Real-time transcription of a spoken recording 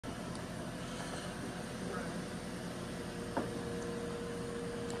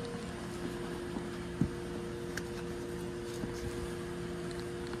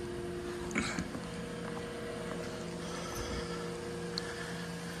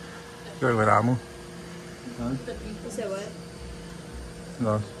Going with Amu. Huh? You said what?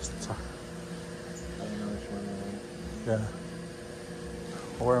 No, just talk. I don't know which one I want.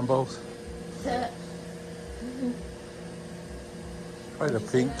 Yeah. I'll wear them both. Probably the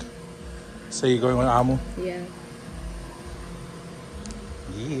pink. Say you're going with Amu? Yeah.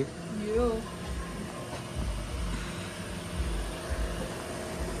 Yeah. You.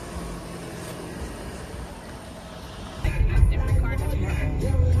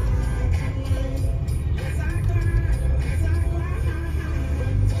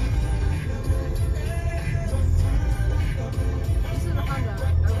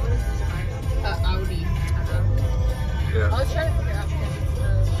 Audi. Yeah. I was trying to figure out because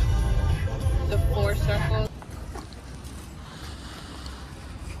it's the 4 circles.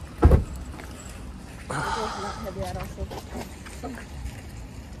 Not heavy at all. So.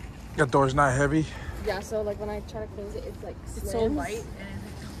 Your door's not heavy. Yeah, so like when I try to close it, it's like slams. It's so light.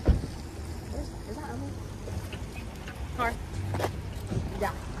 Is that Emma? Car.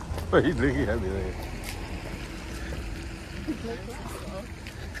 Yeah. What are you looking at me there?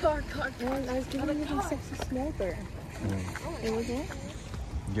 Car. Man, I was giving you the sexy smoker. It was what?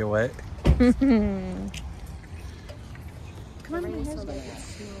 Get wet? Come on, my hair's gonna get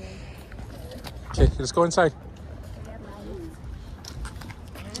smelly. Okay, let's go inside.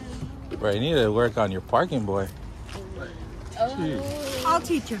 Bro, you need to work on your parking, boy. Oh. I'll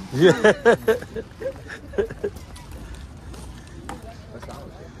teach him. Yeah. What's wrong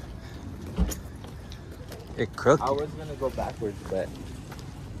with it? It crooked. I was gonna go backwards, but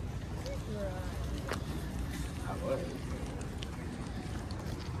I was.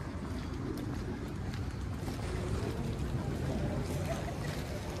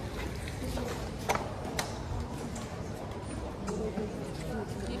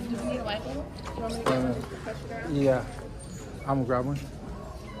 Yeah. I'm gonna grab one.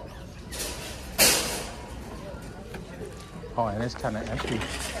 Oh, and it's kind of empty.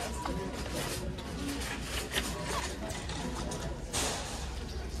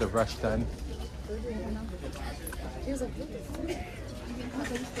 The rush done.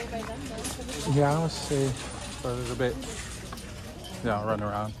 Yeah, I would say for a little bit. Yeah, I'll run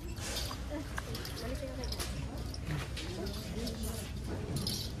around.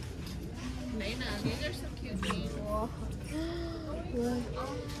 These are so cute.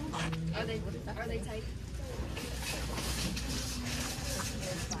 Are they tight?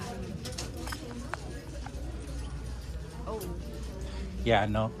 Oh. Yeah,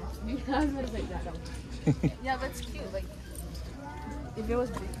 no. I was gonna say that. Yeah, that's cute. Like, If it was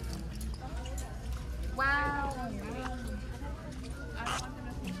big. wow.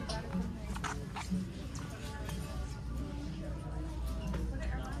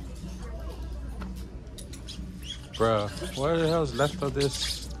 Bruh, what the hell's left of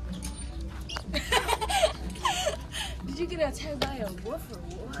this? Did you get attacked by a wolf or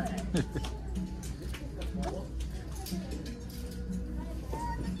what?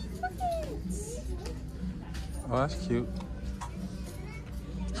 Oh, that's cute.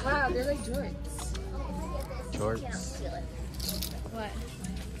 Wow, they're like jorts. Jorts. What?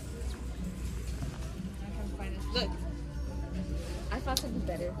 Look. I found something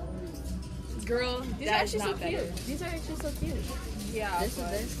better. Girl, These are actually so cute. These are actually so cute. Yeah. This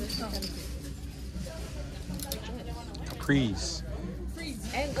is kind of cute. Capris.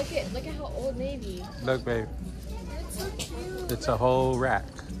 And look at how Old Navy. Look, babe. It's so cute. It's a whole rack.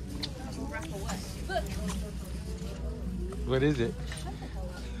 Look. What is it?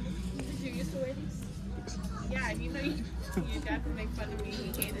 Did you used to wear these? Yeah, you know your dad would make fun of me. He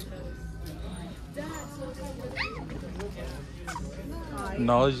hated those.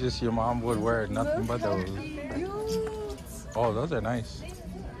 No, it's just your mom would wear nothing but those. Oh, those are nice.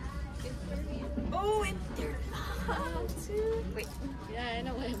 Oh, and they're hot too. Wait. Yeah, I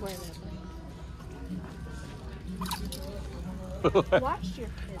know what I'm wearing Watch your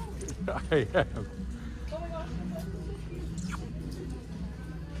kids. I am.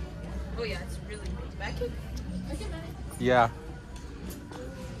 Oh yeah, it's really big. Back in. Yeah.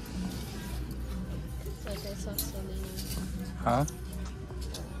 Like I saw Selena. Huh?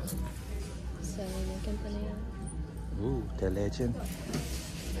 Selena Company. Ooh, the legend.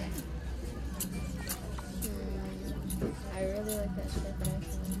 I really like that shirt that I found.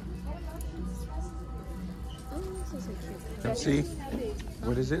 Oh, this is so cute. Let me see.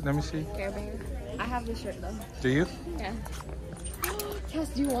 What is it? Let me see. Care Bear. I have this shirt though. Do you? Yeah. Cass,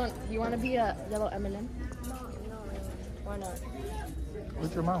 do you want to be a yellow M&M? No, why not?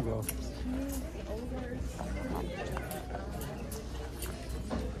 Where'd your mom go?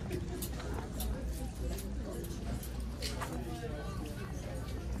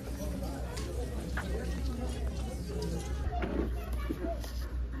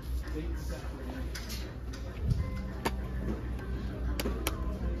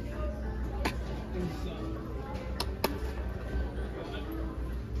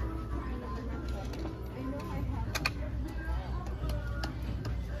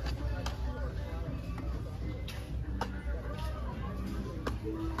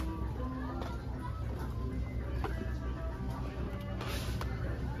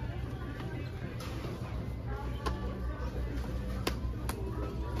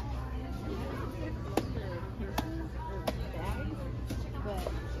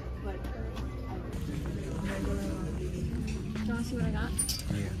 see what I got?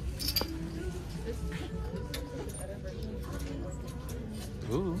 Yeah.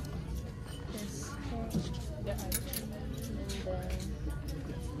 Ooh. This hair. And then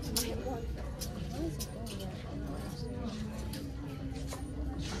where is it going at?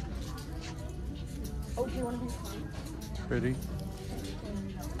 Oh, do you want to be fun? Pretty.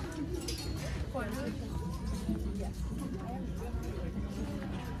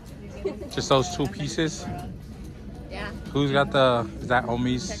 Just those 2 pieces. Yeah. Who's got is that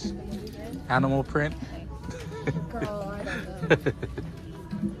Omi's animal print? Girl, I don't know.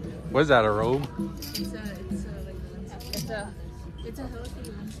 What is that, a robe? It's a Hello Kitty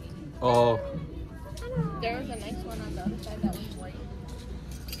onesie. Oh, There was a nice one on the other side that was white.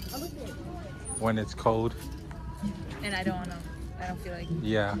 Oh, look at it. when it's cold. And I don't feel like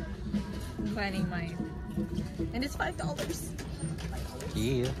Yeah. finding mine. And it's $5.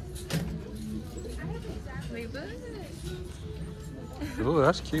 Yeah. Wait, what? Ooh,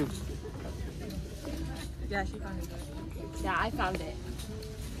 that's cute. Yeah, she found it. Yeah, I found it.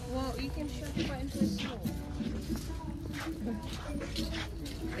 Well, you can shove the button to the school.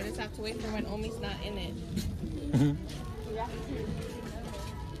 I just have to wait for when Omi's not in it.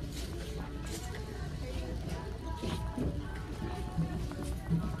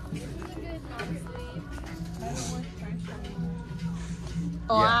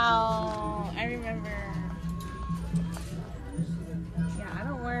 Wow, I remember. Yeah, I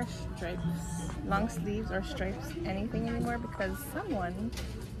don't wear stripes, long sleeves or stripes, anything anymore because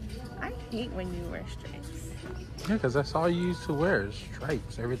I hate when you wear stripes. Yeah, because that's all you used to wear is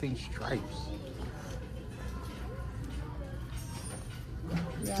stripes. Everything's stripes.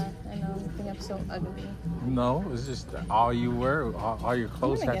 Yeah, I know. I think I'm so ugly. No, it's just that all you wear. All your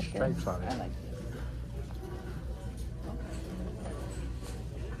clothes I'm gonna have get stripes this. on I it. like this.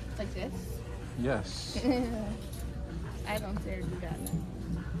 Like this? Yes. I don't dare do that now.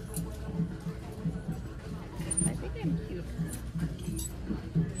 I think I'm cute.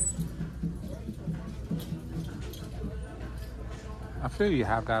 I feel you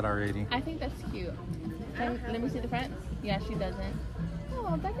have that already. I think that's cute. Let me see the front. Yeah, she doesn't.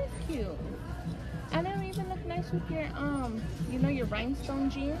 Oh, that is cute. And it'll even look nice with your you know, your rhinestone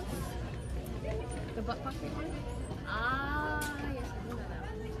jeans, the butt pocket one. Ah, yes, I do know that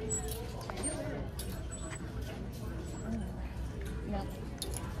one. No,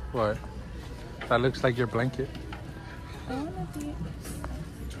 What? That looks like your blanket. I wanna be.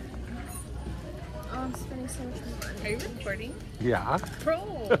 Oh, I'm spending so much money. Are you recording? Yeah.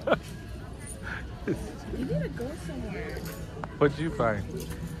 Bro! You need to go somewhere. What'd you find?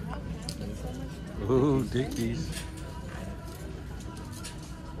 Ooh, Dickies.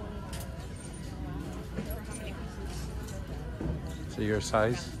 So your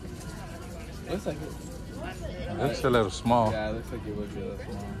size? Looks like it. It looks a little small. Yeah, it looks like it would be a little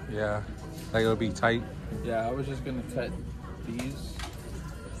small. Yeah. Like it'll be tight. Yeah, I was just gonna cut these.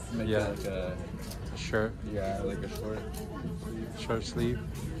 Make Yeah. it like a Shirt, like a short sleeve.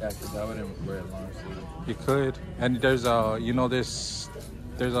 Yeah, because I wouldn't wear a long sleeve. You could. And there's a, you know, there's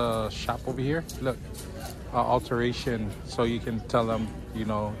a shop over here. Look, alteration. So you can tell them, you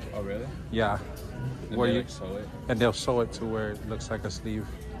know, Oh really? yeah, And where they, you, like, sew it. and they'll sew it to where it looks like a sleeve.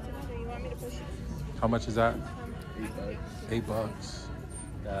 You want me to push it? How much is that? $8. $8.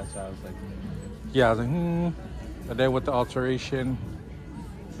 Yeah, that's how I was like. Yeah, I was like, And then with the alteration,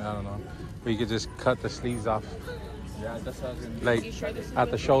 I don't know. But you could just cut the sleeves off, Yeah, that's how I was gonna do. like You sure this is at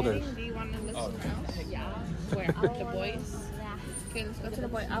the what shoulders. we're heading? Do you want to look Oh, somewhere else? Yeah. Where? The boys? Yeah. Okay, let's go to the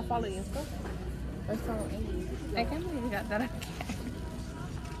boy. I'll follow you. Let's go. Let's follow Amy. I can't believe you got that.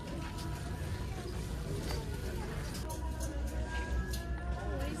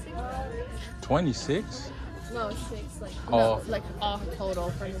 $26? No, 6. Like Oh. no, like all total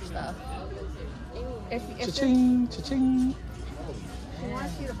for the stuff. If Cha-ching, cha-ching. She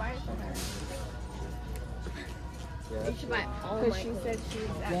wants you to buy it for her. you should buy all Because my she clothes. said she was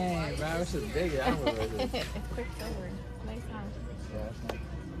at Dang, man, I was just big. I was like, yeah, Quick silver. Nice house. that's nice.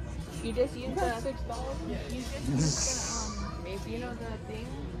 You just use the $6. you just maybe you know the thing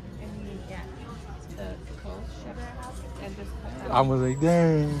and you get the clothes sugar house and just cut I out. was like,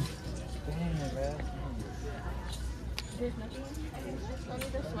 dang. Dang, man. There's nothing. I think it's just only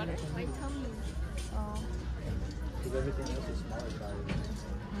the sweater. Like tell me. Oh. Because everything else is smaller size.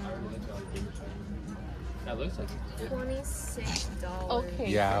 That looks like it's $26. Okay.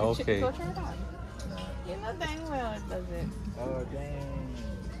 Yeah, okay. Go try it on. You know dang well it doesn't. Oh, dang.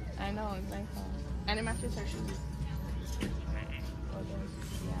 I know it's nice. And it matches her shoes.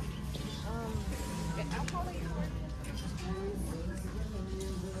 Yeah. I'll follow you.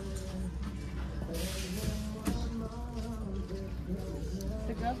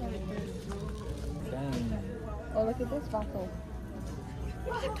 The girls are cute. Dang. Oh, look at this bottle.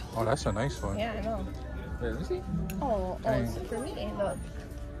 Oh, that's a nice one. Yeah, I know. Wait, let me see. Oh, Dang. it's for me. Look.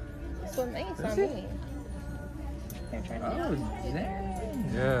 So nice on Is me. it? Here, try it. Oh, dang.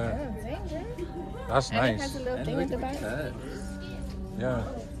 Yeah, Yeah, dang, girl. that's And it nice. has a little And thing look at the at back. that. Yeah.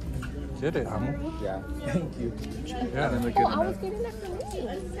 Get it, Amo. Yeah. Thank you. Yeah. And then look Oh, at I was that. getting that for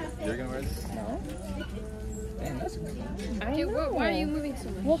me. You're gonna wear this? No. Dang, that's I Okay, know. why are you moving so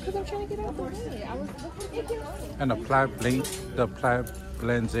much? Well, because I'm trying to get out the way. I was looking. And the plant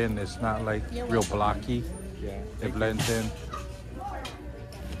blends in. It's not like real blocky. yeah. It blends in.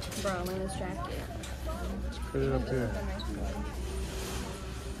 Bro, I'm in this jacket. Let's put it up here.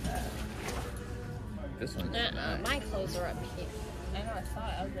 This one's My clothes are up here. I know, I saw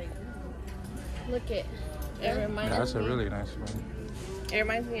it. I was like, Look it. It reminds Yeah, that's a me. really nice one. it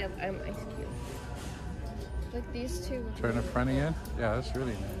reminds me of Ice Cube. Look, these two. Turn the front again. Yeah, that's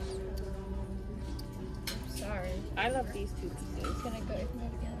really nice. Sorry. I love these two pieces. It's gonna go together.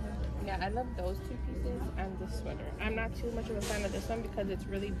 Yeah, I love those two pieces and this sweater. I'm not too much of a fan of this one because it's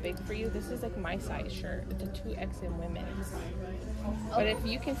really big for you. This is like my size shirt. It's a 2X in women's. But if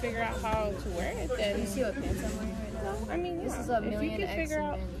you can figure out how to wear it, then You see what pants I'm wearing right now? I mean, This yeah, is a if you million can X figure in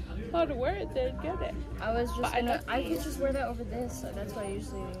out men. how to wear it, then get it. I was But just I gonna. love I could these. just wear that over this. So that's why I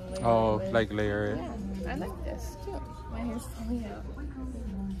usually wear Oh, it with. like layer it. Yeah, I like this too. My hair's falling out.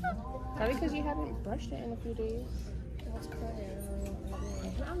 Probably because you haven't brushed it in a few days. That's crazy.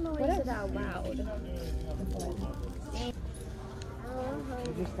 I don't know What why you else? said that out loud.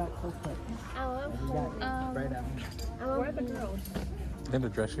 You just got so quick. I love Right out. Where are the girls? In the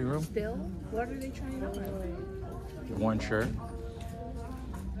dressing room, Still? What are they trying on? one shirt.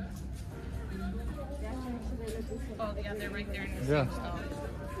 Oh, yeah, they're right there in the Yeah. same stall.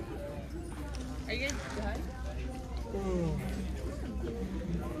 Are you guys done?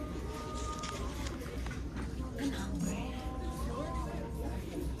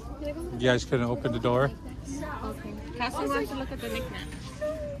 You guys couldn't open the door. Okay. Cassie wants to look at the knickknack.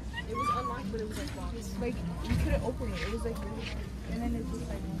 It was unlocked, but it was like locked. Like you couldn't open it. It was like, and then it was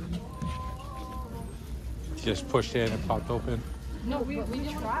like. Just pushed it and it popped open. No, we tried.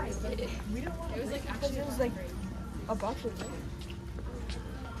 But we didn't want. It was like actually it was like about to break.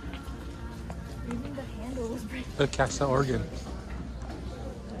 Even the handle was breaking. Look, catch the organ.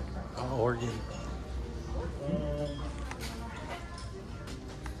 Oh, organ.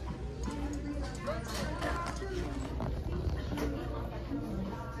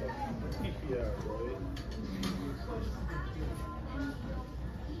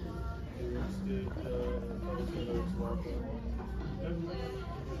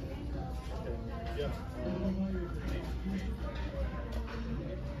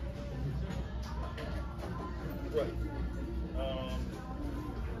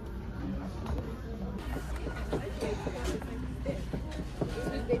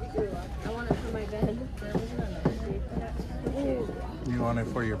 I want it for my bed. You want it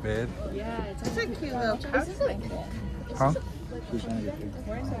for your bed? Yeah, it's It's a cute little couch blanket. Huh? Who's trying to get there?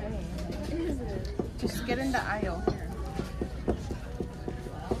 Where's the money? Just get in the aisle.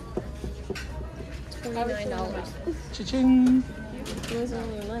 $29. Cha-ching! It was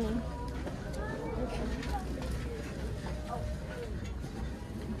only your money.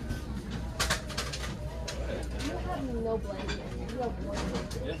 You have no blanket. You have one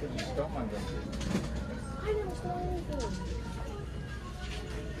blanket. Yeah, but you stole my blanket. I never stole anything.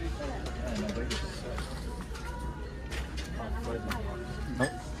 Yeah, my blanket sucks. Nope.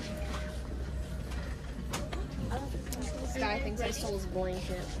 This guy thinks I stole his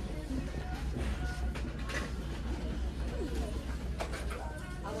blanket.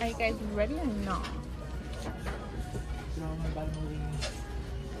 Are you guys ready or not?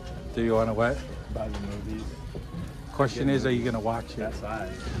 Do you want to what? Buy the movies. Question is, are you gonna watch it? That's why.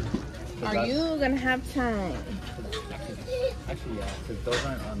 Are you gonna have time? Actually, yeah, because those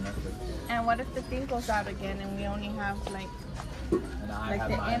aren't on Netflix. And what if the thing goes out again and we only have like And I have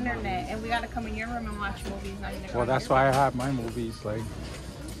the my internet and we gotta come in your room and watch movies? Not in the Well, that's why I have my movies. Like,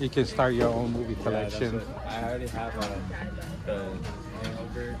 you can start your own movie Yeah, that's collection. what, I already have the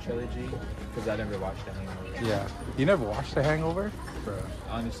Hangover trilogy because I never watched the Hangover. Yeah. You never watched The Hangover? Bruh.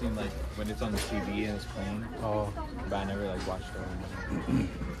 I only seen like when it's on the TV and it's playing, Oh, but I never like watched it. And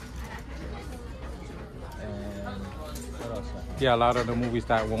what else? I have? yeah. A lot of the movies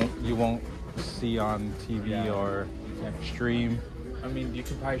that you won't see on TV Yeah. or You can't- stream. I mean, you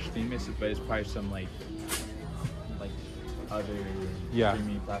can probably stream it, but it's probably some like other Yeah.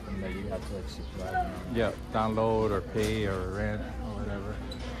 streaming platform that you have to like subscribe. On. Yeah, download or pay or rent or whatever.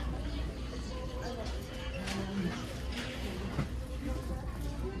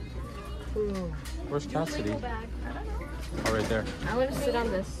 Where's Cassidy? Oh, right there. I want to sit on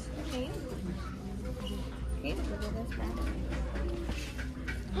this.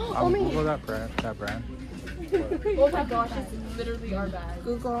 I'll Google that brand. That brand. Oh my gosh, it's literally our bag.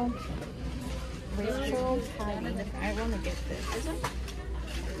 Google. Rachel Patty. I want to get this. Is it?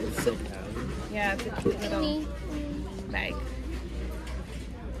 It's so casual. Yeah, it's a cute little bag.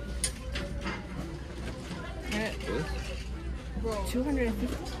 This? 250.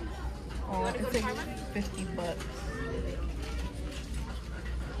 Oh, it's like $50.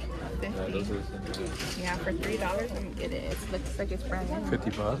 Yeah, those are the same. Yeah, for $3, let me get it. It looks like it's brand new.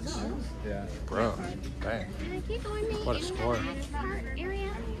 $50. Yeah. Bro, dang. What a score.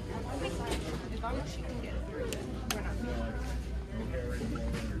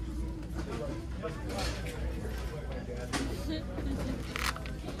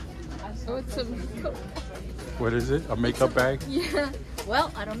 Oh, it's a What is it? A makeup bag? yeah.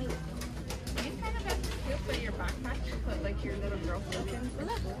 Well, I don't need it. These kind of cute for your backpack to put like your little girl stuff in.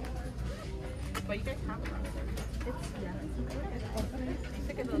 But you guys have it on there. It's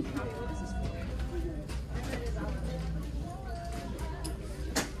like a little top.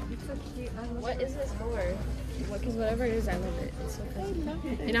 It's so cute. What is this for? Because whatever it is, I love it. It's so funny.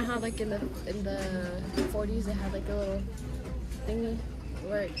 You know how like in the 40s they had like a little thingy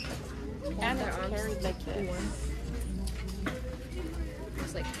where it And their it's arms carried like in this. one.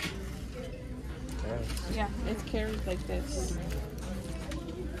 It's like Yeah, it's carried like this.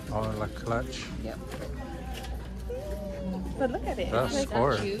 Oh, like clutch. Yep. But look at it. That's It's like,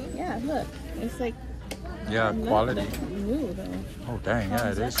 score. yeah, look. It's like Yeah, quality. new though. Oh, dang.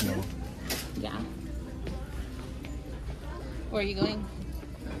 Yeah, it is new. Yeah. Where are you going?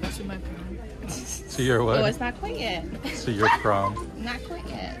 To my prom. So you're Oh, what? it's not quite yet. So you're prom. Not quite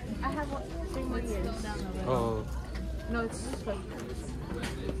yet. I have 3 more years. Oh, No, it's like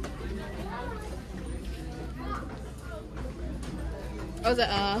I was like,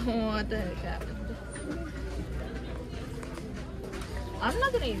 what the heck happened? I'm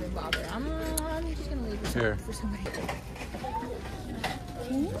not gonna even bother. I'm just gonna leave this here. for somebody.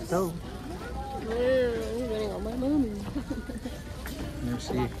 Go. I'm getting all my money. Let me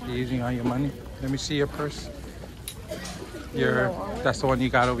see. You're using all your money. Let me see your purse. Your, that's the one you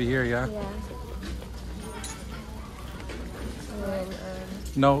got over here, yeah? Yeah. And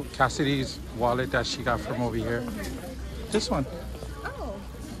No, Cassidy's wallet that she got from over here. This one. oh.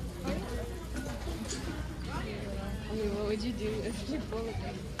 I mean, what would you do if you pulled it?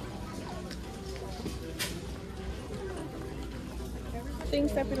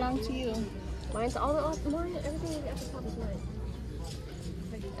 Things that belong to you. Mine's all the mine. Everything at the top is mine.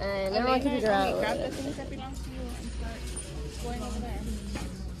 And And now I can figure out. grab the things that belong to you and start going over there.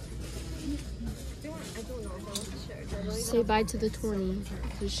 Say bye to the 20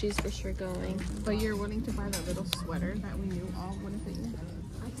 because she's for sure going. But you're willing to buy that little sweater that we knew all wouldn't fit you?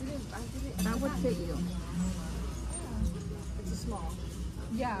 That would fit you. It's a small.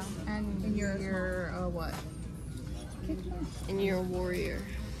 Yeah, and you're what? And you're a warrior.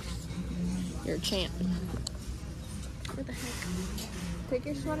 You're a champ. What the heck? Take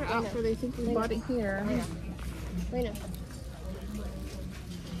your sweater off where they think you bought it here. Wait a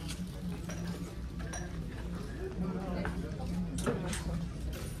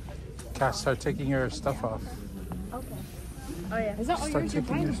Cass, start taking your stuff off. Oh yeah. Is that all Start yours? You're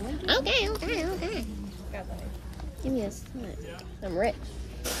taking buying your... one? Okay. Give me a snick. I'm rich.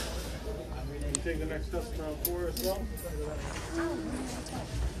 You take the next steps around 4 as well?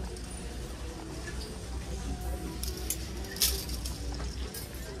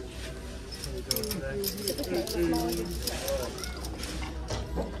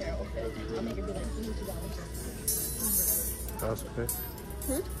 That was quick.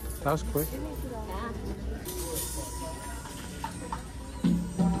 That was quick.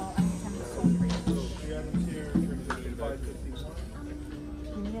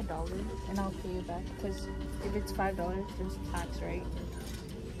 Give me $1 and I'll pay you back. Because if it's $5, there's tax, right?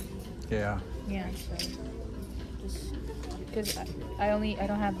 Yeah. Yeah, so just because I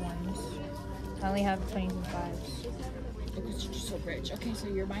don't have ones. I only have 20s and 5s. Because you're so rich. Okay, so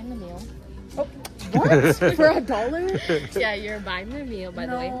you're buying the meal. Oh, what? For $1? Yeah, you're buying the meal, by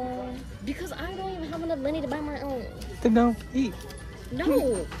the way. Because I don't even have enough money to buy my own. Then no, eat.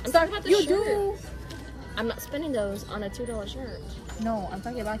 No, I'm talking about the You shirt. do? I'm not spending those on a $2 shirt. No, I'm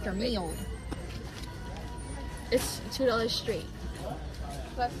talking about your meal. It's $2 straight.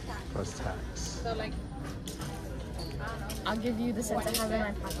 Plus tax. Plus tax. So like, I'll give you the cents I have in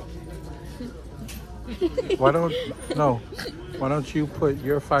my pocket. Why don't you put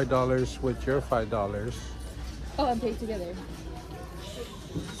your $5 with your $5? Oh, and pay together.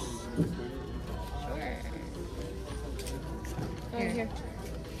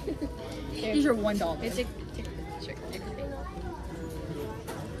 Here's your $1. Take sure.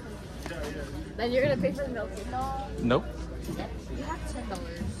 Then you're gonna pay for the milk. No. Nope. You have $10.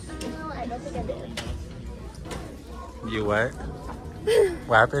 No, I don't think I did. You what?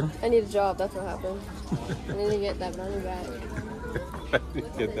 What happened? I need a job. That's what happened. I need to get that money back.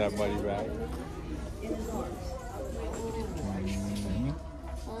 Get that money back.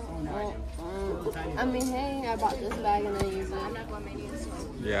 I mean, hey, I bought this bag and I use it. I'm not going to my store.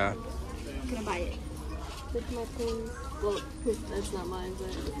 Yeah. I'm going to buy it. Look at my pins. Well, that's not mine, but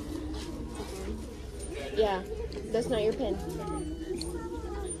it's okay. Yeah, that's not your pin.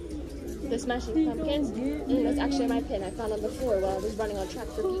 The Smashing Pumpkins? That's actually my pin. I found it before while I was running on track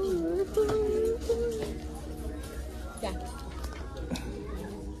for PE. Yeah.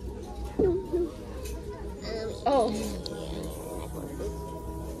 Oh.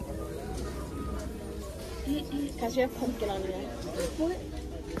 Because you have pumpkin on you. What?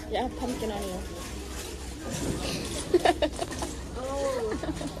 You have pumpkin on you. Oh.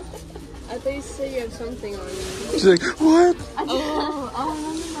 I thought you said you have something on you. She's like, what? No.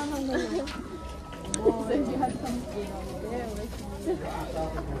 You said you had something on you.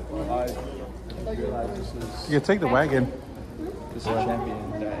 You can take the wagon. This is a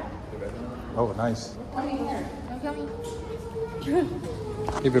champion that Oh, nice. Come here. Come.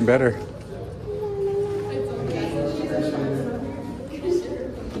 Even better.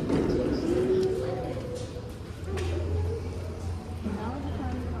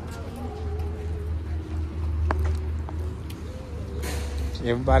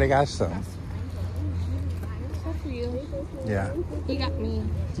 Everybody got some. Except for you. Yeah. You got me.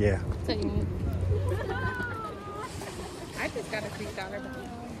 Yeah. So you need. I just got a $3 bill.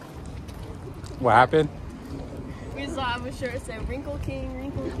 What happened? We saw a shirt that said Wrinkle King,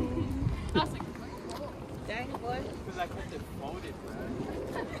 Wrinkle King. I was like, dang boy. Because I kept it folded, bro.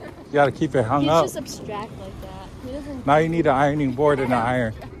 You gotta keep it hung He's up. just abstract like that. He doesn't Now you need an ironing board and an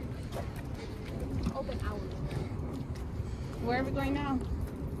iron. open hours. Where are we going now?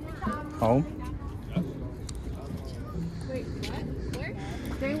 Home? Wait, what? Where?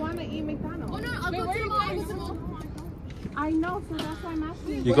 They want to eat McDonald's. Oh, no, I'll Wait, go where to are the you mall. going? Go to the mall. I know, so that's why I'm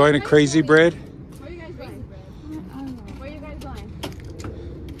asking. You going to Crazy Bread? Where are you guys going? I don't know. Where are you guys going?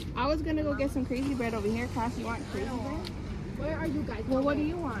 I was gonna go get some crazy bread over here. Cass, you want crazy bread? Where are you guys Well, going? what do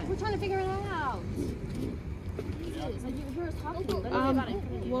you want? We're trying to figure it out. Jesus, like you were talking literally about it.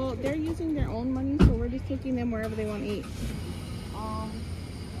 Well, they're using their own money, so we're just taking them wherever they want to eat.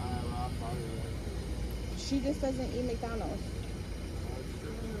 She just doesn't eat McDonald's.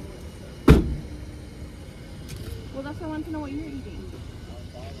 Well, that's why I want to know what you're eating.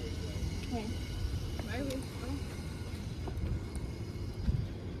 Okay. Where are we?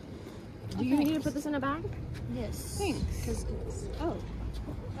 Do you need to put this in a bag? Yes. Thanks. Because Oh.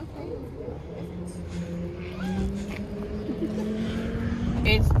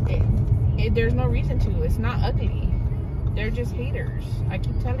 Okay. There's no reason to. It's not ugly. They're just haters. I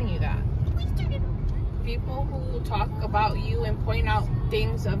keep telling you that. People who talk about you and point out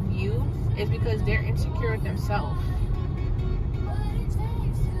things of you is because they're insecure with themselves.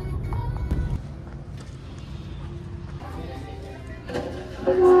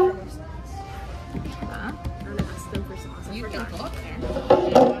 Huh? I'm gonna ask them for sauce. I You forgot. can go up there. You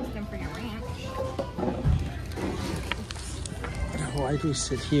can ask them for your ranch. Why do we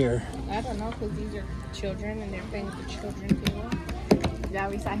sit here? I don't know, because these are children and they're playing with the children table. Yeah,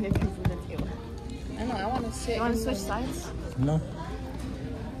 we sat here because of the table. I know, I want to sit. You want to in switch the- sides? No.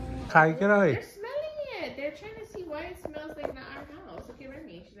 Kai, get away. They're smelling it. They're trying to see why it smells like not our house. Look at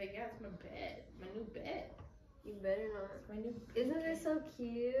Remy. She's like, yeah, it's my bed. My new bed. You better not. My new Isn't it so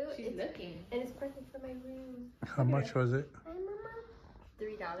cute? She's looking. And it's perfect for my room. How much was it? Hi, Mama.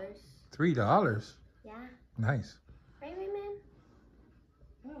 $3. $3. Yeah. Nice. Right, Raymond?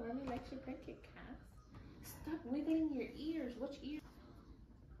 Oh, Remy likes your pancake, Cass. Stop wiggling your ears. Which ear?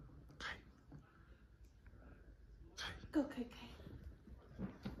 Go, Kai, Kai.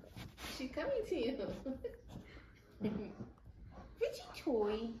 She's coming to you. Where's your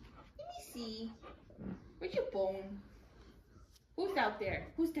toy? Let me see. Where's your bone? Who's out there?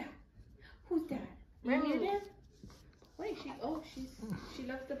 Who's that? Who's that? You Remy. hear them? Wait, she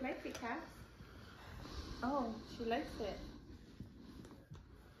loves the blanket, Cass. Oh, she likes it.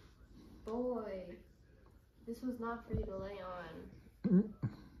 Boy, this was not for you to lay on.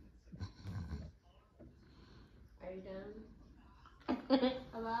 Are you done?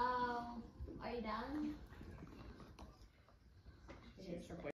 Hello? Are you done?